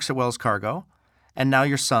daughter works at Wells Cargo, and now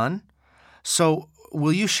your son. So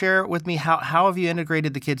will you share with me how have you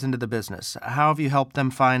integrated the kids into the business? How have you helped them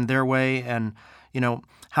find their way? And,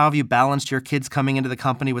 how have you balanced your kids coming into the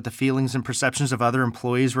company with the feelings and perceptions of other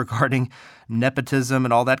employees regarding nepotism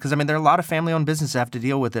and all that? Because, there are a lot of family-owned businesses that have to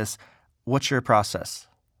deal with this. What's your process?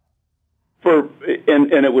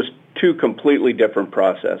 And it was 2 completely different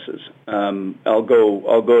processes. I'll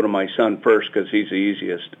go to my son first because he's the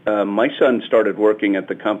easiest. My son started working at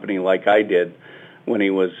the company like I did when he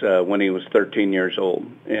was 13 years old,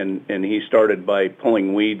 and he started by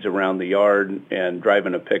pulling weeds around the yard and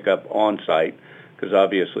driving a pickup on site because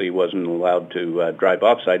obviously he wasn't allowed to drive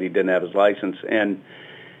off site. He didn't have his license, and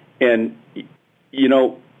I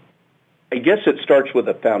guess it starts with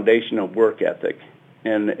a foundation of work ethic,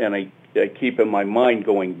 and I keep in my mind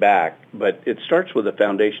going back, but it starts with a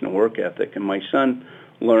foundation of work ethic. And my son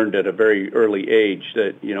learned at a very early age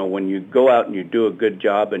that, when you go out and you do a good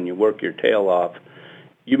job and you work your tail off,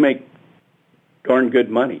 you make darn good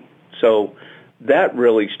money. So that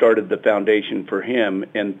really started the foundation for him.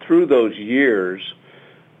 And through those years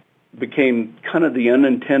became kind of the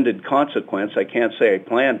unintended consequence. I can't say I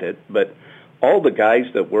planned it, but all the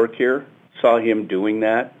guys that work here saw him doing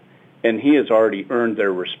that. And he has already earned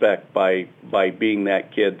their respect by being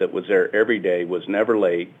that kid that was there every day, was never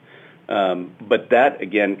late. But that,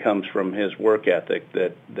 again, comes from his work ethic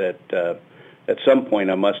that at some point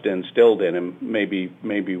I must have instilled in him, maybe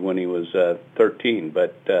when he was 13.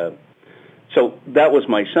 But so that was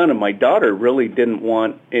my son. And my daughter really didn't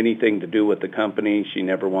want anything to do with the company. She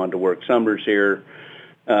never wanted to work summers here.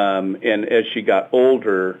 And as she got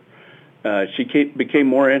older, she became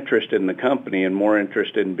more interested in the company and more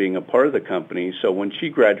interested in being a part of the company. So when she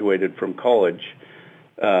graduated from college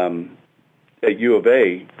at U of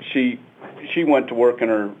A, she went to work in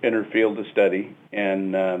her field of study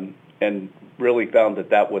and really found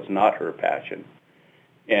that was not her passion.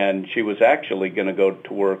 And she was actually going to go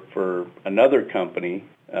to work for another company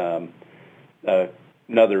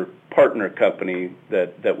another partner company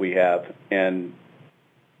that we have, and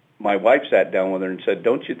my wife sat down with her and said,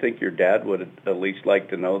 "Don't you think your dad would at least like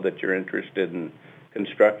to know that you're interested in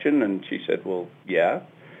construction?" And she said, "Well, yeah."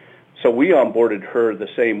 So we onboarded her the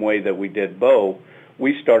same way that we did Bo.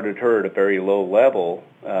 We started her at a very low level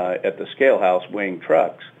at the scale house weighing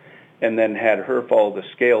trucks, and then had her follow the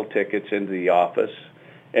scale tickets into the office.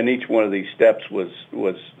 And each one of these steps was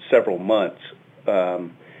several months.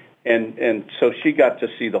 And so she got to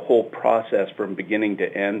see the whole process from beginning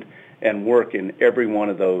to end and work in every one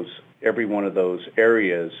of those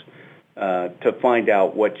areas to find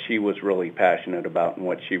out what she was really passionate about and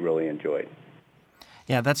what she really enjoyed.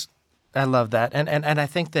 Yeah, I love that. And I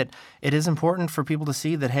think that it is important for people to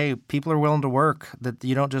see that, hey, people are willing to work, that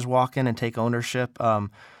you don't just walk in and take ownership.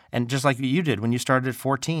 And just like you did when you started at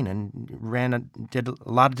 14 and did a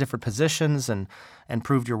lot of different positions and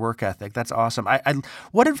proved your work ethic. That's awesome.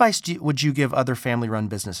 What advice would you give other family-run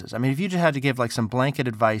businesses? I mean, if you just had to give like some blanket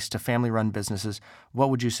advice to family-run businesses, what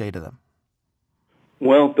would you say to them?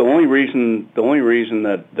 Well, the only reason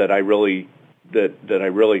that I really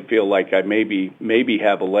feel like I maybe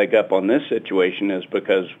have a leg up on this situation is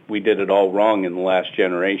because we did it all wrong in the last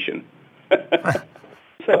generation.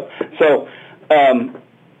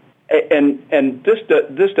 And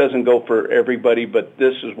this doesn't go for everybody, but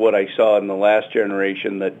this is what I saw in the last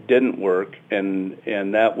generation that didn't work, and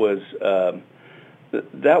that was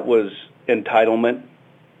entitlement,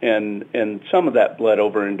 and some of that bled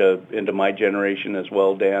over into my generation as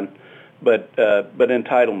well, Dan. But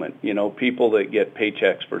entitlement, people that get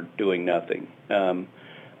paychecks for doing nothing.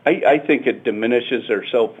 I think it diminishes their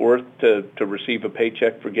self-worth to receive a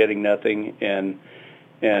paycheck for getting nothing, and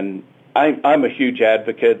I'm a huge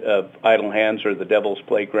advocate of idle hands or the devil's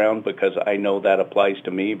playground because I know that applies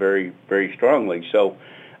to me very, very strongly. So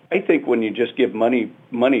I think when you just give money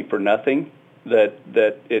for nothing, that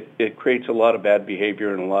it creates a lot of bad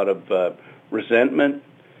behavior and a lot of resentment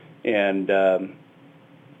and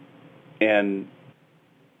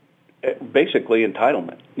basically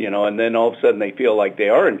entitlement, and then all of a sudden they feel like they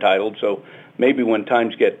are entitled. So maybe when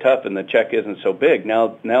times get tough and the check isn't so big,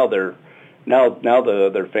 now the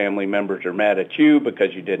other family members are mad at you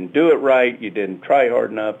because you didn't do it right, you didn't try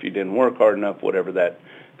hard enough, you didn't work hard enough, whatever that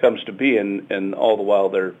comes to be, and all the while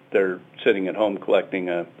they're sitting at home collecting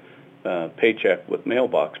a paycheck with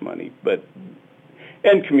mailbox money.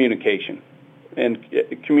 And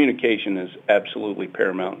communication is absolutely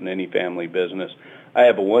paramount in any family business. I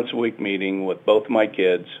have a once a week meeting with both my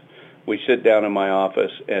kids. We sit down in my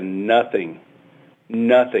office and nothing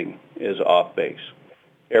is off base.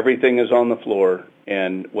 Everything is on the floor,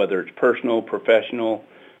 and whether it's personal, professional,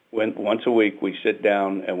 once a week we sit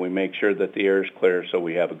down and we make sure that the air is clear so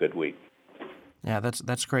we have a good week. Yeah,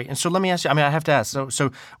 that's great. And so let me ask you, I have to ask,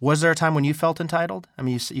 so was there a time when you felt entitled? I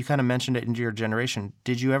mean, you kind of mentioned it into your generation.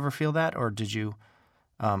 Did you ever feel that, or did you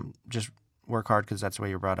just work hard because that's the way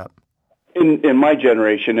you were brought up? In my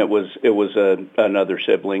generation, it was another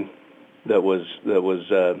sibling that was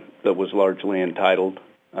largely entitled.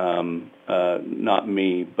 Not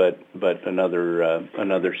me, but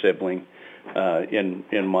another sibling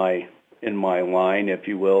in my line, if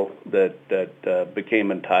you will, that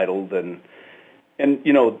became entitled, and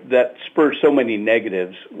that spurs so many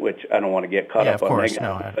negatives, which I don't want to get caught up on negatives.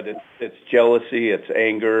 No. But it's jealousy, it's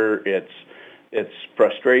anger, it's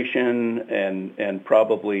frustration, and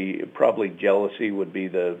probably jealousy would be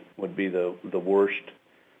the worst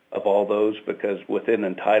of all those, because within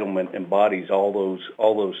entitlement embodies all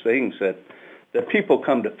those things that people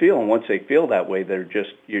come to feel, and once they feel that way,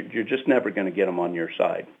 you're just never going to get them on your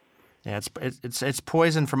side. Yeah, it's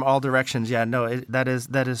poison from all directions. Yeah, no, that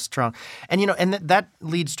is strong, and that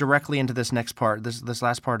leads directly into this next part, this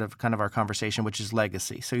last part of kind of our conversation, which is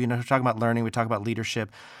legacy. So we're talking about learning, we talk about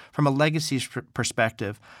leadership from a legacy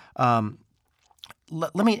perspective. Let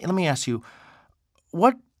me ask you,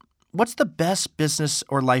 what's the best business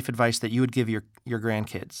or life advice that you would give your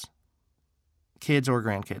grandkids, kids or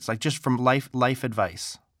grandkids, like just from life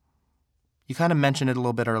advice? You kind of mentioned it a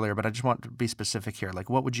little bit earlier, but I just want to be specific here. Like,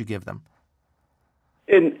 what would you give them?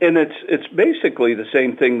 And it's basically the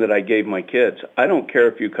same thing that I gave my kids. I don't care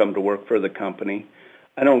if you come to work for the company.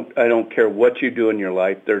 I don't care what you do in your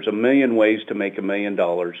life. There's a million ways to make $1 million.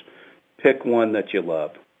 Pick one that you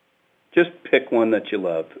love. Just pick one that you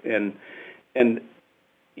love. And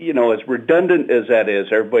as redundant as that is,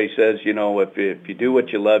 everybody says, if you do what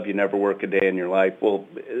you love, you never work a day in your life. Well,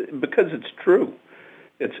 because it's true.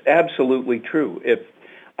 It's absolutely true. If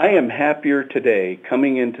I am happier today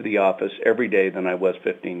coming into the office every day than I was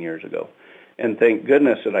 15 years ago. And thank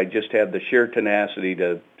goodness that I just had the sheer tenacity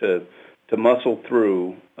to to muscle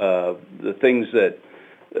through the things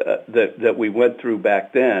that we went through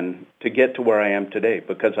back then to get to where I am today,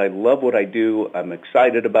 because I love what I do. I'm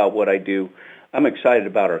excited about what I do. I'm excited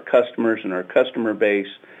about our customers and our customer base,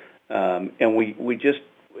 and we just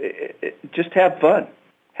have fun.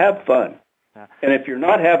 Have fun. Yeah. And if you're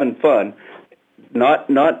not having fun, not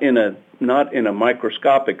in a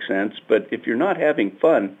microscopic sense, but if you're not having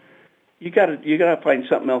fun, you gotta find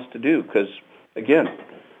something else to do, because again,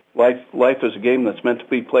 life is a game that's meant to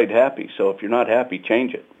be played happy. So if you're not happy,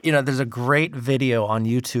 change it. You know, there's a great video on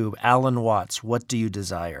YouTube, Alan Watts, What Do You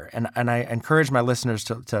Desire? And I encourage my listeners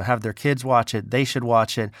to have their kids watch it. They should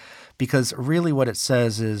watch it, because really what it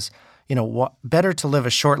says is, you know, better to live a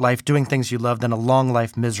short life doing things you love than a long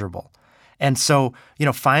life miserable. And so, you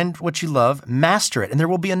know, find what you love, master it. And there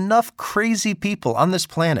will be enough crazy people on this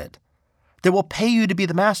planet that will pay you to be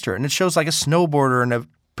the master. And it shows like a snowboarder and a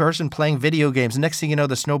person playing video games. The next thing you know,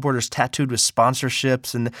 the snowboarder's tattooed with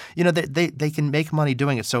sponsorships, and you know they can make money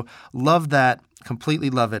doing it. So love that, completely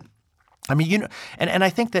love it. I mean, you know, and I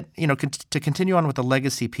think that, you know, to continue on with the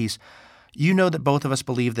legacy piece, you know that both of us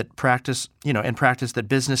believe that in practice that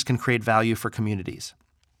business can create value for communities.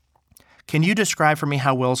 Can you describe for me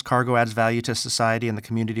how Wells Cargo adds value to society and the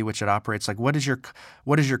community which it operates? Like, what is your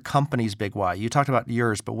company's big why? You talked about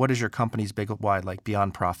yours, but what is your company's big why, like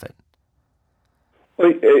beyond profit?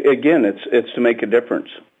 Well, again, it's to make a difference.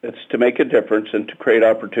 It's to make a difference and to create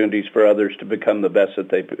opportunities for others to become the best that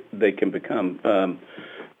they can become.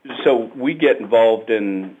 So we get involved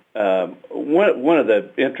in one of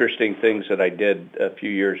the interesting things that I did a few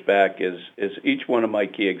years back is each one of my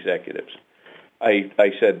key executives, I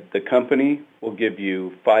said the company will give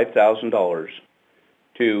you $5,000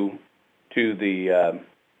 to the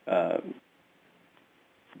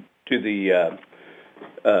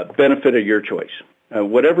benefit of your choice.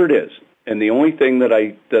 Whatever it is. And the only thing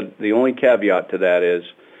the only caveat to that is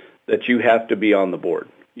that you have to be on the board.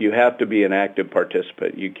 You have to be an active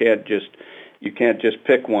participant. You can't just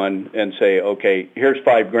pick one and say, okay, here's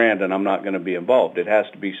 $5,000 and I'm not going to be involved. It has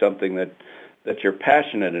to be something that you're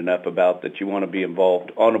passionate enough about that you want to be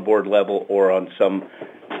involved on a board level or on some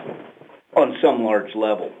large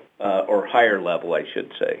level or higher level, I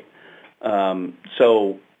should say.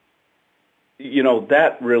 So, you know,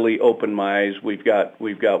 that really opened my eyes. We've got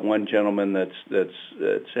one gentleman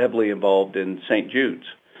that's heavily involved in St. Jude's.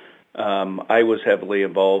 I was heavily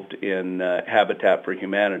involved in Habitat for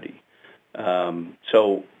Humanity.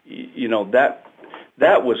 So, you know, that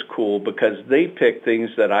was cool because they picked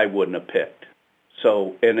things that I wouldn't have picked.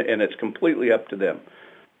 So, and it's completely up to them.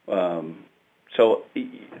 So,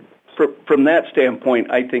 from that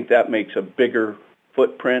standpoint, I think that makes a bigger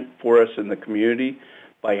footprint for us in the community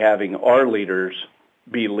by having our leaders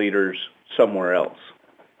be leaders somewhere else,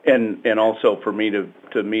 and also for me to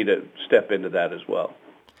step into that as well.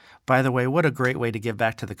 By the way, what a great way to give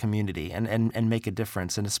back to the community and make a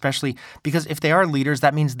difference. And especially because if they are leaders,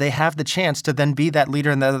 that means they have the chance to then be that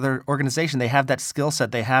leader in the other organization. They have that skill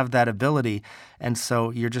set. They have that ability. And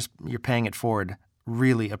so you're paying it forward.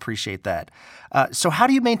 Really appreciate that. So how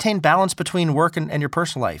do you maintain balance between work and your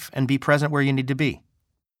personal life and be present where you need to be?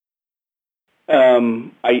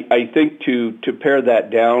 I think to pare that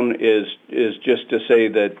down is just to say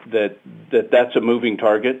that's a moving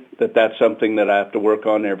target, that's something that I have to work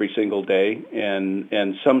on every single day,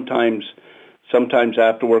 and sometimes I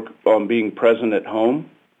have to work on being present at home,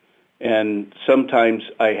 and sometimes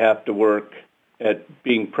I have to work at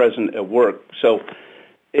being present at work. So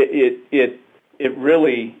it's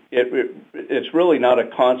really not a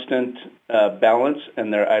constant balance,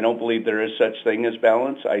 and I don't believe there is such thing as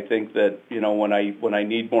balance. I think that, you know, when I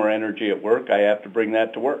need more energy at work, I have to bring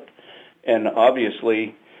that to work, and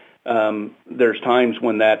obviously there's times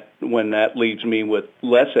when that leaves me with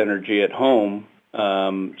less energy at home.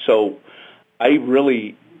 So I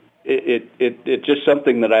really it's just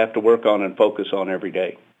something that I have to work on and focus on every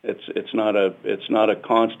day. It's not a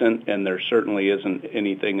constant, and there certainly isn't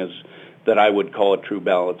anything that I would call a true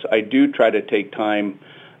balance. I do try to take time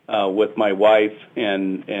with my wife,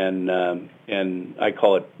 and I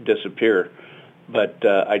call it disappear. But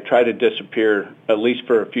I try to disappear at least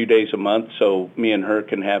for a few days a month, so me and her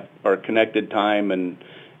can have our connected time, and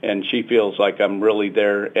she feels like I'm really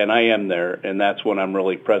there, and I am there, and that's when I'm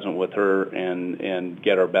really present with her and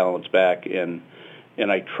get our balance back. And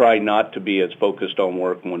I try not to be as focused on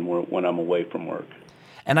work when I'm away from work.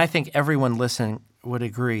 And I think everyone listening would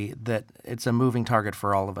agree that it's a moving target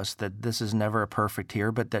for all of us, that this is never a perfect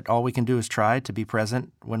here, but that all we can do is try to be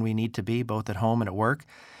present when we need to be, both at home and at work.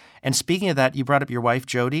 And speaking of that, you brought up your wife,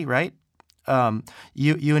 Jody, right?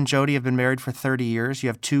 You and Jody have been married for 30 years. You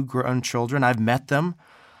have 2 grown children. I've met them.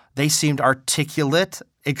 They seemed articulate,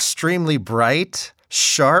 extremely bright,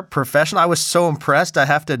 sharp, professional. I was so impressed, I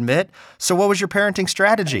have to admit. So what was your parenting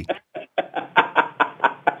strategy?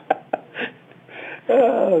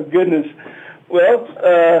 Oh, goodness.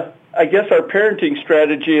 Well, I guess our parenting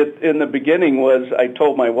strategy in the beginning was, I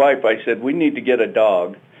told my wife, I said, we need to get a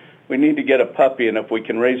dog. We need to get a puppy, and if we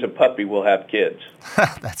can raise a puppy, we'll have kids.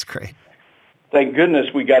 That's great. Thank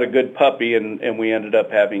goodness we got a good puppy, and we ended up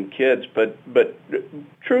having kids. But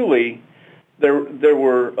truly, there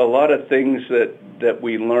were a lot of things that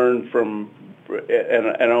we learned from, and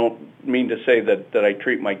I don't mean to say that I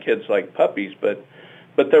treat my kids like puppies, but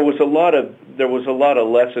there was a lot of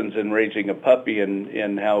lessons in raising a puppy,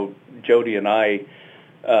 and how Jody and I,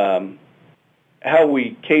 how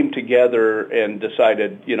we came together and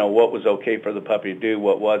decided, what was okay for the puppy to do,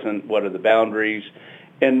 what wasn't, what are the boundaries,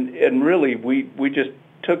 and really we just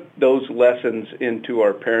took those lessons into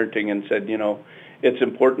our parenting and said, it's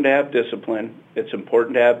important to have discipline, it's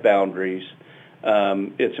important to have boundaries,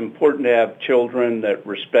 it's important to have children that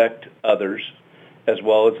respect others as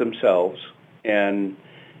well as themselves, and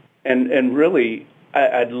really,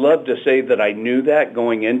 I'd love to say that I knew that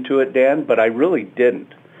going into it, Dan, but I really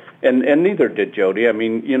didn't. And neither did Jody. I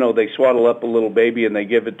mean, they swaddle up a little baby and they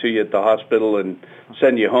give it to you at the hospital and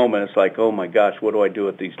send you home, and it's like, oh my gosh, what do I do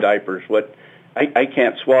with these diapers? I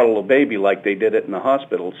can't swaddle a baby like they did it in the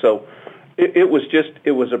hospital. So it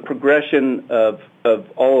was a progression of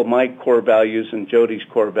all of my core values and Jody's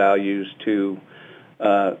core values to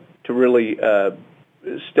really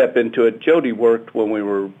step into it. Jody worked when we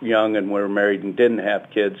were young and we were married and didn't have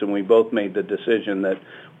kids, and we both made the decision that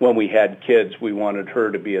when we had kids, we wanted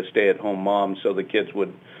her to be a stay-at-home mom so the kids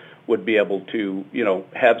would be able to,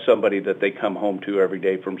 have somebody that they come home to every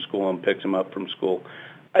day from school and picks them up from school.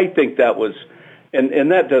 I think that was,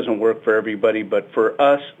 and that doesn't work for everybody, but for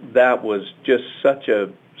us, that was just such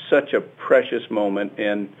a precious moment.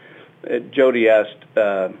 And Jody asked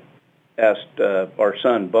our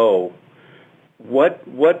son, Bo, what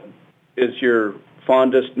is your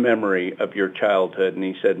fondest memory of your childhood? And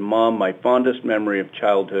he said, Mom, my fondest memory of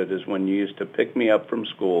childhood is when you used to pick me up from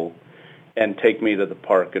school and take me to the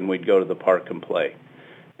park, and we'd go to the park and play.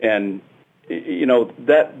 And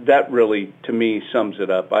that really, to me, sums it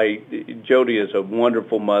up. Jody is a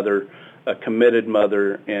wonderful mother, a committed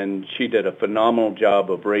mother, and she did a phenomenal job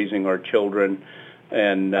of raising our children.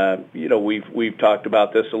 And we've talked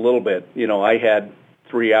about this a little bit. I had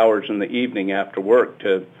 3 hours in the evening after work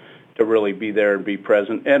to really be there and be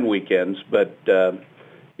present, and weekends. But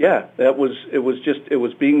it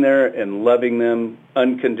was being there and loving them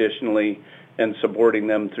unconditionally and supporting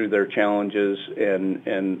them through their challenges,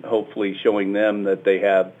 and hopefully showing them that they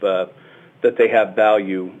have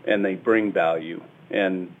value and they bring value,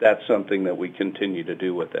 and that's something that we continue to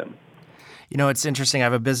do with them. It's interesting. I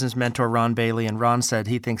have a business mentor, Ron Bailey, and Ron said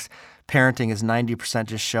he thinks parenting is 90%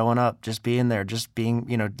 just showing up, just being there, just being,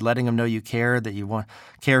 letting them know you care, that you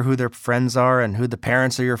care who their friends are and who the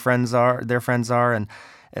parents of their friends are, and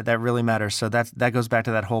that really matters. So that goes back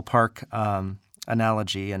to that whole park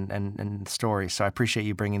analogy and story. So I appreciate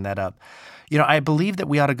you bringing that up. I believe that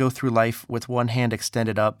we ought to go through life with one hand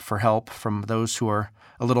extended up for help from those who are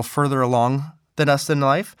a little further along than us in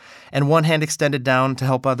life, and one hand extended down to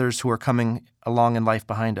help others who are coming along in life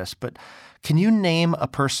behind us. But can you name a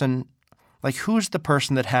person, like who's the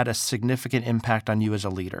person that had a significant impact on you as a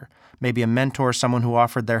leader? Maybe a mentor, someone who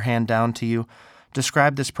offered their hand down to you.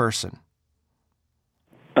 Describe this person.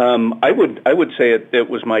 I would say it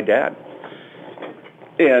was my dad.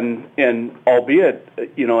 And albeit,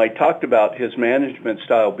 I talked about his management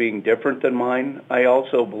style being different than mine, I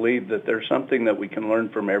also believe that there's something that we can learn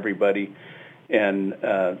from everybody. And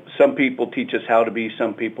some people teach us how to be,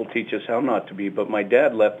 some people teach us how not to be. But my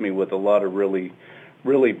dad left me with a lot of really,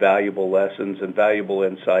 really valuable lessons and valuable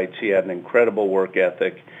insights. He had an incredible work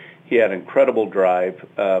ethic. He had incredible drive.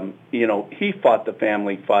 He fought the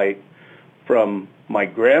family fight from my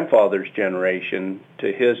grandfather's generation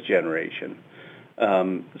to his generation.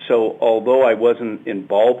 So although I wasn't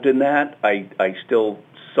involved in that, I still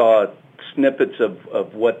saw snippets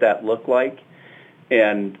of what that looked like.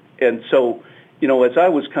 And so, as I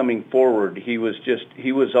was coming forward, he was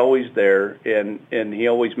always there, and he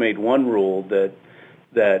always made one rule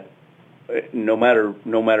that no matter,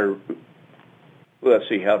 let's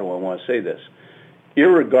see, how do I want to say this?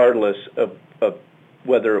 Irregardless of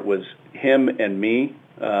whether it was him and me,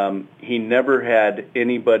 he never had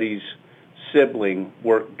anybody's sibling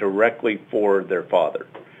work directly for their father.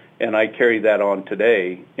 And I carry that on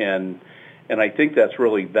today, and I think that's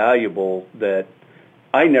really valuable, that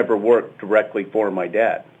I never worked directly for my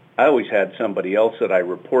dad. always had somebody else that I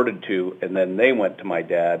reported to, and then they went to my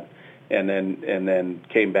dad, and then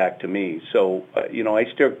came back to me. So I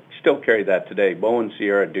still carry that today. Bo and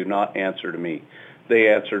Sierra do not answer to me. They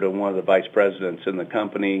answer to one of the vice presidents in the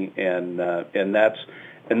company, and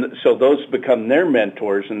so those become their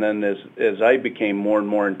mentors. And then as I became more and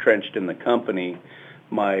more entrenched in the company,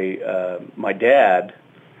 my dad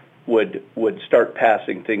would start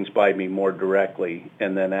passing things by me more directly.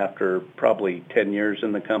 And then after probably 10 years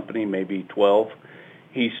in the company, maybe 12,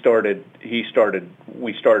 we started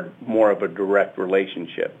more of a direct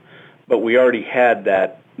relationship. But we already had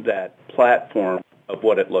that platform of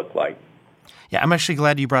what it looked like. Yeah, I'm actually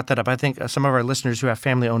glad you brought that up. I think some of our listeners who have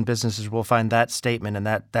family-owned businesses will find that statement and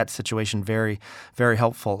that situation very, very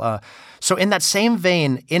helpful. So in that same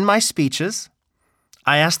vein, in my speeches,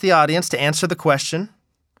 I ask the audience to answer the question,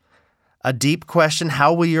 a deep question: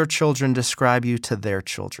 how will your children describe you to their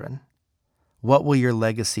children? What will your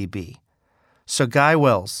legacy be? So Guy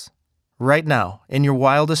Wells, right now, in your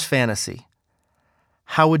wildest fantasy,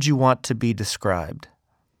 how would you want to be described?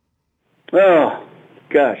 Oh,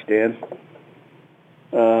 gosh, Dan.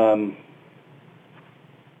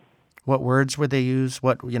 What words would they use?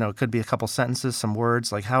 What, it could be a couple sentences, some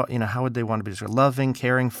words, like how would they want to be described? Loving,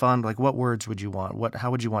 caring, fun, like what words would you want?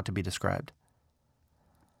 How would you want to be described?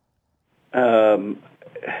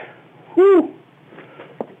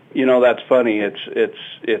 That's funny.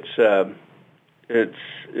 It's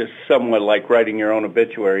somewhat like writing your own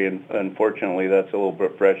obituary, and unfortunately that's a little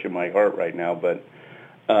bit fresh in my heart right now, but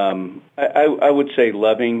I would say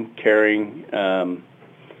loving, caring,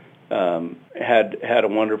 had a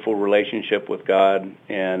wonderful relationship with God,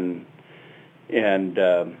 and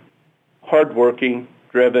hardworking,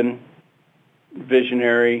 driven,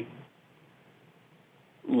 visionary,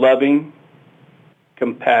 loving,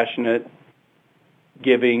 compassionate,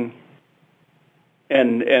 giving,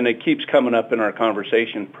 and it keeps coming up in our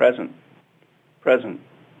conversation, present.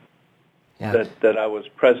 Yeah. That I was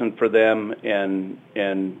present for them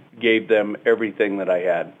and gave them everything that I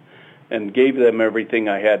had. And gave them everything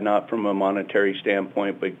I had, not from a monetary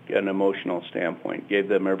standpoint, but an emotional standpoint. Gave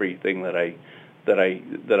them everything that I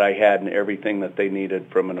had and everything that they needed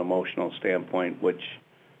from an emotional standpoint, which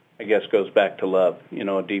I guess goes back to love.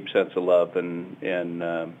 A deep sense of love and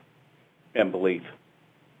belief.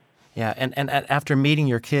 Yeah, and after meeting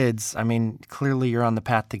your kids, clearly you're on the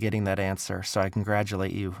path to getting that answer. So I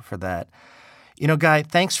congratulate you for that. Guy,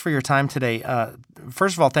 thanks for your time today.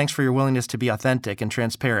 First of all, thanks for your willingness to be authentic and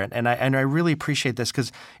transparent. And I really appreciate this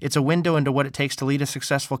because it's a window into what it takes to lead a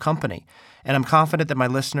successful company. And I'm confident that my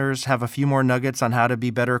listeners have a few more nuggets on how to be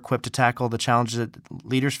better equipped to tackle the challenges that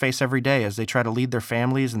leaders face every day as they try to lead their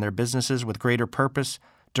families and their businesses with greater purpose,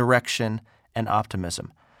 direction, and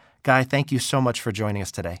optimism. Guy, thank you so much for joining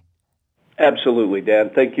us today. Absolutely, Dan.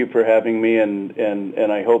 Thank you for having me, and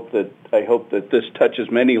I hope that this touches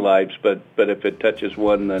many lives. But if it touches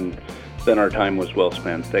one, then our time was well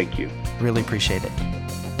spent. Thank you. Really appreciate it.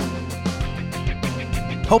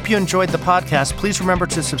 Hope you enjoyed the podcast. Please remember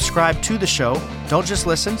to subscribe to the show. Don't just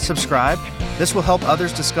listen, subscribe. This will help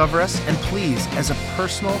others discover us. And please, as a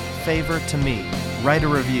personal favor to me, write a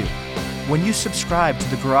review. When you subscribe to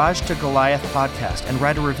the Garage to Goliath podcast and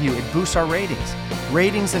write a review, it boosts our ratings.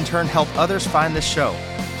 Ratings in turn help others find this show.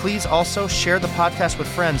 Please also share the podcast with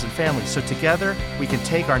friends and family so together we can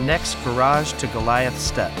take our next Garage to Goliath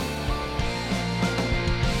step.